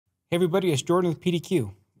Hey everybody, it's Jordan with PDQ.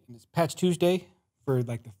 And it's Patch Tuesday for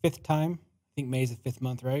like the fifth time. I think May is the fifth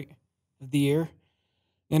month, right, of the year.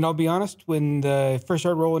 And I'll be honest, when the first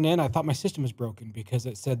started rolling in, I thought my system was broken because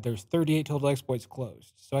it said there's 38 total exploits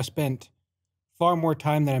closed. So I spent far more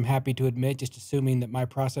time than I'm happy to admit just assuming that my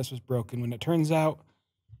process was broken when it turns out,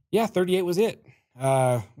 yeah, 38 was it.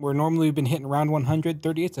 Where normally we've been hitting around 100,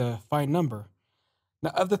 38's a fine number.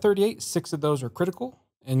 Now, of the 38, 6 of those are critical,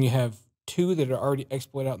 and you have 2 that are already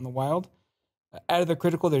exploited out in the wild. Out of the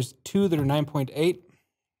critical, there's 2 that are 9.8,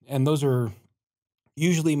 and those are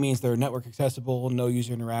usually means they're network accessible, no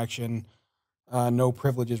user interaction, no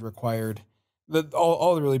privileges required.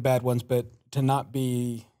 All the really bad ones, but to not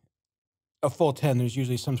be a full 10, there's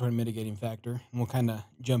usually some sort of mitigating factor, and we'll kind of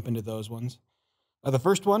jump into those ones. The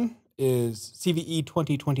first one is CVE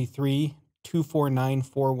 2023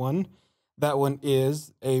 24941. That one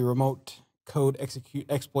is a remote code execute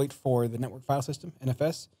exploit for the network file system,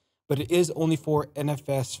 NFS, but it is only for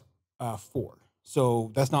NFS 4.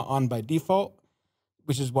 So that's not on by default,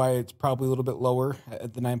 which is why it's probably a little bit lower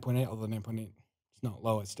at the 9.8, although 9.8 is not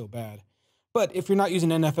low, it's still bad. But if you're not using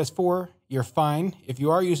NFS 4, you're fine. If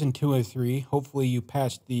you are using 2 or 3, hopefully you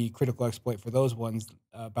patched the critical exploit for those ones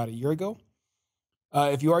about a year ago.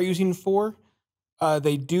 If you are using 4,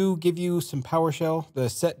 they do give you some PowerShell, the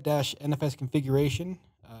set-NFS configuration,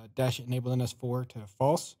 dash enable NS4 to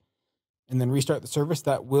false, and then restart the service.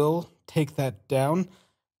 That will take that down.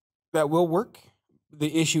 That will work.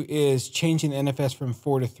 The issue is changing the NFS from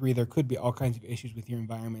 4 to 3. There could be all kinds of issues with your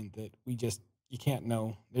environment that you can't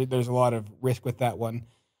know. There's a lot of risk with that one.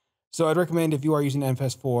 So I'd recommend if you are using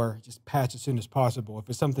NFS 4, just patch as soon as possible. If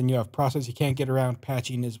it's something you have processed you can't get around,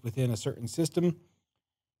 patching is within a certain system,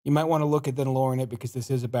 you might want to look at then lowering it because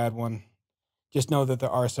this is a bad one. Just know that there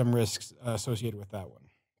are some risks associated with that one.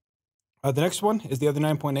 The next one is the other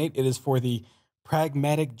 9.8. It is for the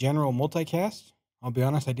Pragmatic General Multicast. I'll be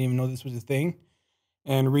honest, I didn't even know this was a thing.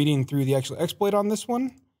 And reading through the actual exploit on this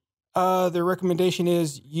one, their recommendation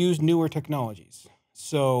is use newer technologies.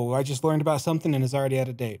 So I just learned about something and it's already out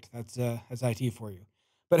of date. That's IT for you.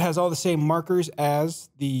 But it has all the same markers as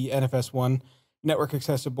the NFS one, network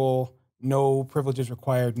accessible, no privileges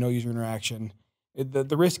required, no user interaction.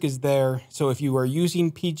 The risk is there. So if you are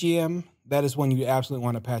using PGM, that is one you absolutely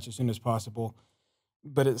want to patch as soon as possible.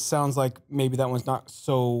 But it sounds like maybe that one's not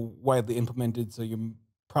so widely implemented, so you're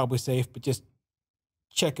probably safe. But just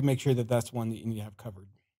check and make sure that that's one that you need to have covered.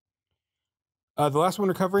 The last one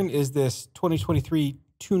we're covering is this 2023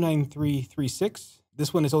 29336.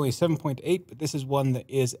 This one is only 7.8, but this is one that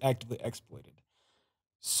is actively exploited.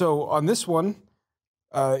 So on this one,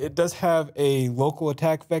 it does have a local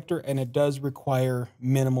attack vector, and it does require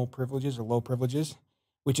minimal privileges or low privileges,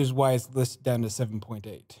 which is why it's listed down to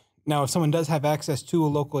 7.8. Now, if someone does have access to a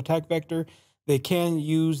local attack vector, they can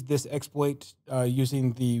use this exploit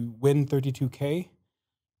using the Win32k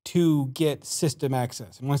to get system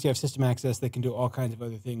access. And once you have system access, they can do all kinds of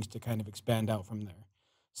other things to kind of expand out from there.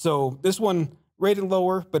 So this one rated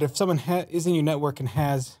lower, but if someone is in your network and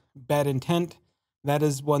has bad intent, that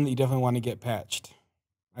is one that you definitely want to get patched.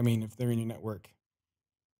 I mean, if they're in your network,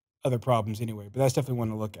 other problems anyway, but that's definitely one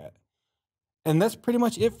to look at. And that's pretty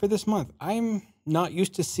much it for this month. I'm not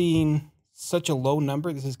used to seeing such a low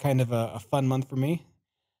number. This is kind of a fun month for me.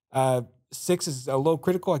 6 is a low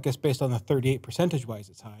critical, I guess, based on the 38 percentage-wise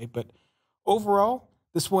it's high. But overall,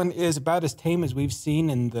 this one is about as tame as we've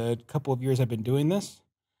seen in the couple of years I've been doing this.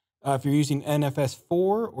 If you're using NFS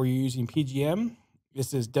 4 or you're using PGM,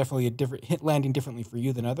 this is definitely a different hit landing differently for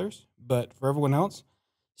you than others. But for everyone else,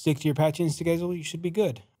 stick to your patching schedule. You should be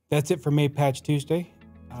good. That's it for May Patch Tuesday.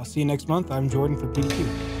 I'll see you next month. I'm Jordan for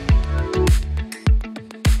PDQ.